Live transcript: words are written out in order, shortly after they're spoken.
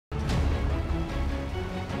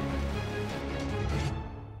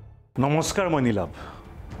নমস্কাৰ মই নীলাভ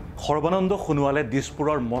সৰ্বানন্দ সোণোৱালে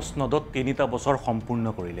দিছপুৰৰ মছনদত ৩টা বছৰ সম্পূৰ্ণ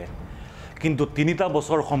কৰিলে কিন্তু ৩টা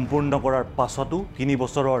বছৰ সম্পূৰ্ণ কৰাৰ পাছতো ৩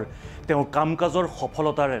 বছৰৰ তেওঁৰ কামকাজৰ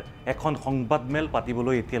সফলতাৰ এখন সংবাদমেল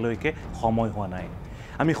পাতিবলৈ এতিয়ালৈকে সময় হোৱা নাই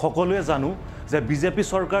আমি সকলোৱে জানো যে বিজেপি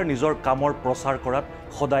চৰকাৰ নিজৰ কামৰ প্ৰচাৰ কৰাত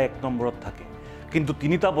সদায় এক নম্বৰত থাকে কিন্তু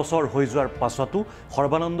 ৩টা বছৰ হৈ যোৱাৰ পাছতো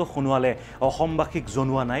সৰ্বানন্দ সোণোৱালে অসমবাসীক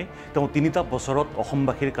জনোৱা নাই তেওঁ ৩টা বছৰত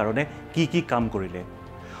অসমবাসীৰ কাৰণে কি কাম কৰিলে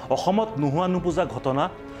অসমত নোহোৱা নোপোজা ঘটনা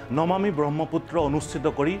নমামি ব্ৰহ্মপুত্ৰ অনুষ্ঠিত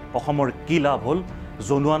কৰি অসমৰ কি লাভ হ'ল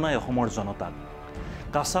জনোৱা নাই অসমৰ জনতাক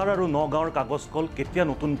কাছাৰ আৰু নগাঁৱৰ কাগজ কল কেতিয়া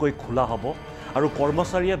নতুনকৈ খোলা হ'ব আৰু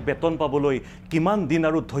কৰ্মচাৰীয়ে বেতন পাবলৈ কিমান দিন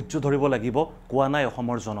আৰু ধৈৰ্য ধৰিব লাগিব কোৱা নাই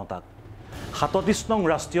অসমৰ জনতাক ৩৭ নং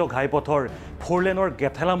ৰাষ্ট্ৰীয় ঘাইপথৰ 4 লেনৰ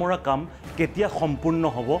গেথেলা মৰা কাম কেতিয়া সম্পূৰ্ণ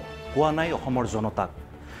হ'ব কোৱা নাই অসমৰ জনতাক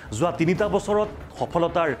যোৱা ৩টা বছৰত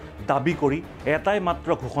সফলতাৰ দাবী কৰি এটাই মাত্ৰ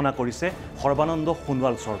ঘোষণা কৰিছে সৰ্বানন্দ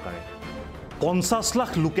সোণোৱাল চৰকাৰে ৫০ লাখ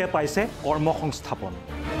লোকে পাইছে কৰ্মসংস্থাপন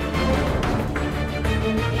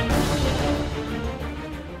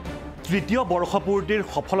তৃতীয় বৰ্ষপূৰ্তিৰ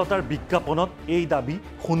সফলতাৰ বিজ্ঞাপনত এই দাবী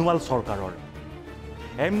সোণোৱাল চৰকাৰৰ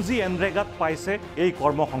MGNREGAত পাইছে এই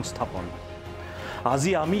কৰ্মসংস্থাপন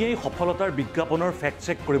আজি আমি এই সফলতাৰ বিজ্ঞাপনৰ ফেক্ট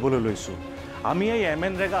চেক কৰিবলৈ লৈছোঁ আমি এই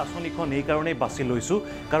MGNREGA আঁচনিখন এই কাৰণেই বাছি লৈছোঁ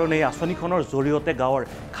কাৰণ এই আঁচনিখনৰ জৰিয়তে গাঁৱৰ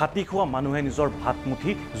খাটি খোৱা মানুহে নিজৰ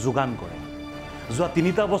ভাতমুঠি যোগান কৰে যোৱা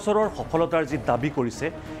 ৩টা বছৰৰ সফলতাৰ যি দাবী কৰিছে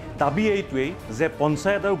দাবী এইটোৱেই যে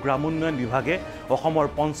পঞ্চায়ত আৰু গ্ৰামোন্নয়ন বিভাগে অসমৰ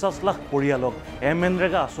 ৫০ লাখ পৰিয়ালক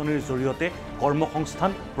MGNREGA আঁচনিৰ জৰিয়তে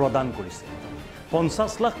কৰ্মসংস্থান প্ৰদান কৰিছে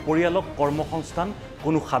 ৫০ লাখ পৰিয়ালক কৰ্মসংস্থান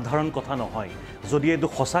কোনো সাধাৰণ কথা নহয় যদি এইটো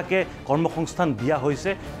সঁচাকৈ কৰ্মসংস্থান দিয়া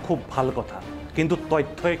হৈছে খুব ভাল কথা কিন্তু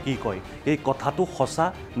তথ্যই কি কয় এই কথাটো সঁচা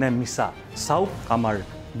নে মিছা চাওক আমাৰ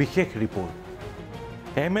বিশেষ ৰিপৰ্ট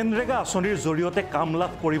MGNREGA আঁচনিৰ জৰিয়তে কাম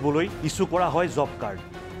লাভ কৰিবলৈ ইছ্যু কৰা হয় জব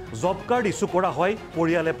কাৰ্ড ইছ্যু কৰা হয়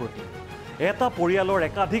পৰিয়ালে প্ৰতি এটা পৰিয়ালৰ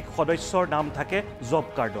একাধিক সদস্যৰ নাম থাকে জব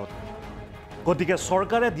কাৰ্ডত গতিকে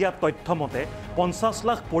চৰকাৰে দিয়া তথ্য মতে ৫০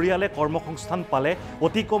 লাখ পৰিয়ালে কৰ্মসংস্থান পালে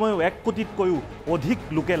অতি কমেও ১ কোটিতকৈও অধিক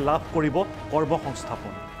লোকে লাভ কৰিব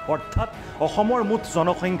কৰ্মসংস্থাপন অৰ্থাৎ অসমৰ মুঠ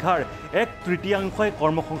জনসংখ্যাৰ ১/৩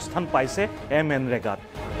 কৰ্মসংস্থান পাইছে MGNREGAত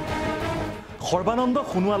সৰ্বানন্দ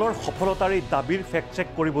সোণোৱালৰ সফলতাৰ এই দাবীৰ ফেক্ট চেক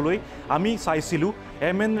কৰিবলৈ আমি চাইছিলোঁ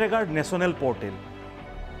MGNREGAৰ নেশ্যনেল পৰ্টেল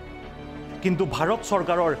কিন্তু ভাৰত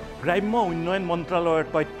চৰকাৰৰ গ্ৰাম্য উন্নয়ন মন্ত্ৰালয়ৰ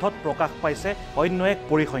তথ্যত প্ৰকাশ পাইছে অন্য এক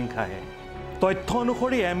পৰিসংখ্যাহে তথ্য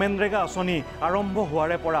অনুসৰি MGNREGA আঁচনি আৰম্ভ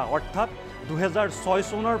হোৱাৰে পৰা অৰ্থাৎ ২০০৬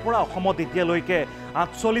 চনৰ পৰা অসমত এতিয়ালৈকে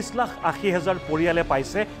 ৪৮,৮০,০০০ পৰিয়ালে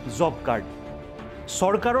পাইছে জব কাৰ্ড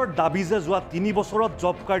চৰকাৰৰ দাবী যে যোৱা ৩ বছৰত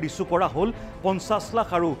জব কাৰ্ড ইছ্যু কৰা হ'ল ৫০ লাখ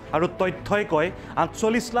আৰু তথ্যই কয়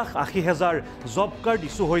 ৪৮,৮০,০০০ জব কাৰ্ড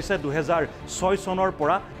ইছ্যু হৈছে ২০০৬ চনৰ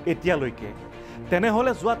পৰা এতিয়ালৈকে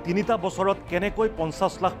তেনেহ'লে যোৱা ৩টা বছৰত কেনেকৈ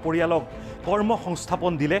 ৫০ লাখ পৰিয়ালক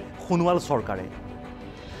কৰ্মসংস্থাপন দিলে সোণোৱাল চৰকাৰে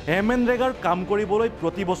MGNREGAৰ কাম কৰিবলৈ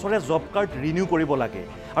প্ৰতি বছৰে জব কাৰ্ড ৰিনিউ কৰিব লাগে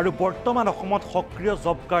আৰু বৰ্তমান অসমত সক্ৰিয়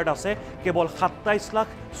জব কাৰ্ড আছে কেৱল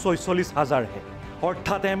 ২৭,৪৬,০০০হে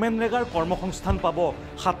অৰ্থাৎ MGNREGAৰ কৰ্মসংস্থান পাব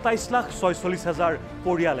 ২৭,৪৬,০০০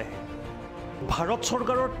 পৰিয়ালেহে ভাৰত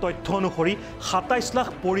চৰকাৰৰ তথ্য অনুসৰি ২৭ লাখ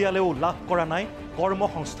পৰিয়ালেও লাভ কৰা নাই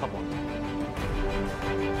কৰ্মসংস্থাপন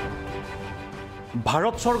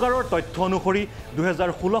ভাৰত চৰকাৰৰ তথ্য অনুসৰি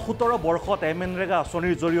 ২০১৬-১৭ বৰ্ষত MGNREGA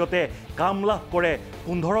আঁচনিৰ জৰিয়তে কাম লাভ কৰে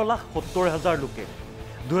 ১৫,৭০,০০০ লোকে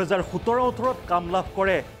 ২০১৭-১৮ত কাম লাভ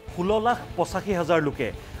কৰে ১৬,৮৫,০০০ লোকে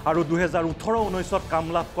আৰু ২০১৮-১৯ত কাম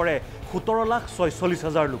লাভ কৰে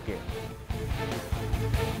 ১৭,৪৬,০০০ লোকে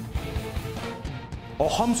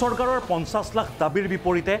অসম চৰকাৰৰ ৫০ লাখ দাবীৰ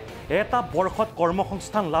বিপৰীতে এটা বৰ্ষত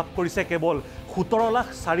কৰ্মসংস্থান লাভ কৰিছে কেৱল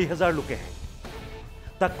 ১৭,০৪,০০০ লোকেহে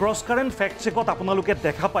দ্য ক্ৰছ কাৰেণ্ট ফেক্ট চেকত আপোনালোকে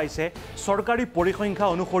দেখা পাইছে চৰকাৰী পৰিসংখ্যা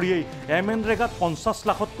অনুসৰিয়েই MGNREGAত ৫০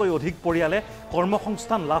 লাখতকৈ অধিক পৰিয়ালে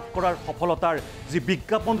কৰ্মসংস্থান লাভ কৰাৰ সফলতাৰ যি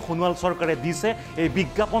বিজ্ঞাপন সোণোৱাল চৰকাৰে দিছে এই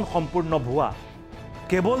বিজ্ঞাপন সম্পূৰ্ণ ভুৱা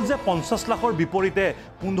কেৱল যে ৫০ লাখৰ বিপৰীতে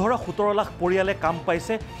 ১৫-১৭ লাখ পৰিয়ালে কাম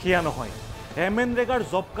পাইছে সেয়া নহয় MGNREGAৰ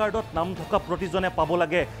জব কাৰ্ডত নাম থকা প্ৰতিজনে পাব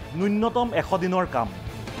লাগে ন্যূনতম ১০০ দিনৰ কাম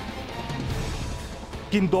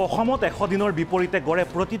কিন্তু অসমত ১০০ দিনৰ বিপৰীতে গড়ে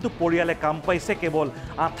প্ৰতিটো পৰিয়ালে কাম পাইছে কেৱল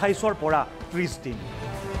 ২৮ৰ পৰা ৩০ দিন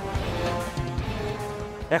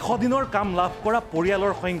 ১০০ দিনৰ কাম লাভ কৰা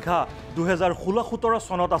পৰিয়ালৰ সংখ্যা ২০১৬-১৭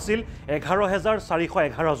 চনত আছিল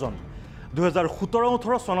 ১১,৪১১ জন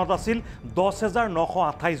 ২০১৭-১৮ চনত আছিল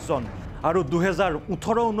 ১০,৯২৮ জন আৰু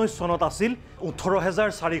 ২০১৮-১৯ চনত আছিল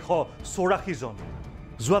 ১৮,৪৮৪ জন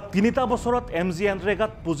যোৱা ৩টা বছৰত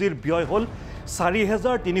MGNREGAত পুঁজিৰ ব্যয় হ'ল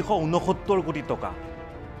 ৪,৩৬৯ কোটি টকা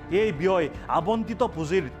এই ব্যয় আবণ্টিত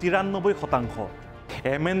পুঁজিৰ ৯৩%।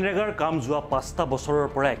 MNREGAৰ কাম যোৱা 5টা বছৰৰ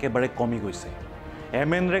পৰা একেবাৰে কমি গৈছে।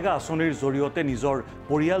 MNREGA আঁচনিৰ জৰিয়তে নিজৰ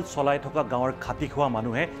পৰিয়াল চলাই থকা গাঁৱৰ খাটি খোৱা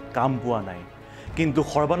মানুহে কাম পোৱা নাই। কিন্তু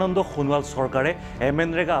সৰ্বানন্দ সোণোৱাল চৰকাৰে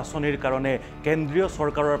MNREGA আঁচনিৰ কাৰণে কেন্দ্ৰীয়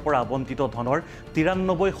চৰকাৰৰ পৰা আবণ্টিত ধনৰ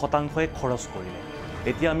 93% খৰচ কৰিলে।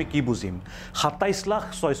 এতিয়া আমি কি বুজিম?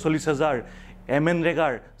 27,46,000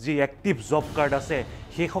 MNREGAৰ যি এক্টিভ জব কাৰ্ড আছে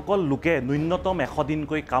সেইসকল লোকে ন্যূনতম 100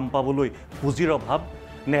 দিনকৈ কাম পাবলৈ পুঁজিৰ অভাৱ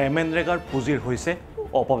নে MNREGAৰ পুঁজিৰ হৈছে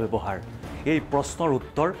অপব্যৱহাৰ? এই প্ৰশ্নৰ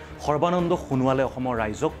উত্তৰ সৰ্বানন্দ সোণোৱালে অসমৰ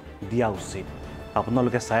ৰাইজক দিয়া উচিত।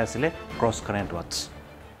 আপোনালোকে চাই আছিলে ক্ৰছ কাৰেণ্ট ৱাটছ।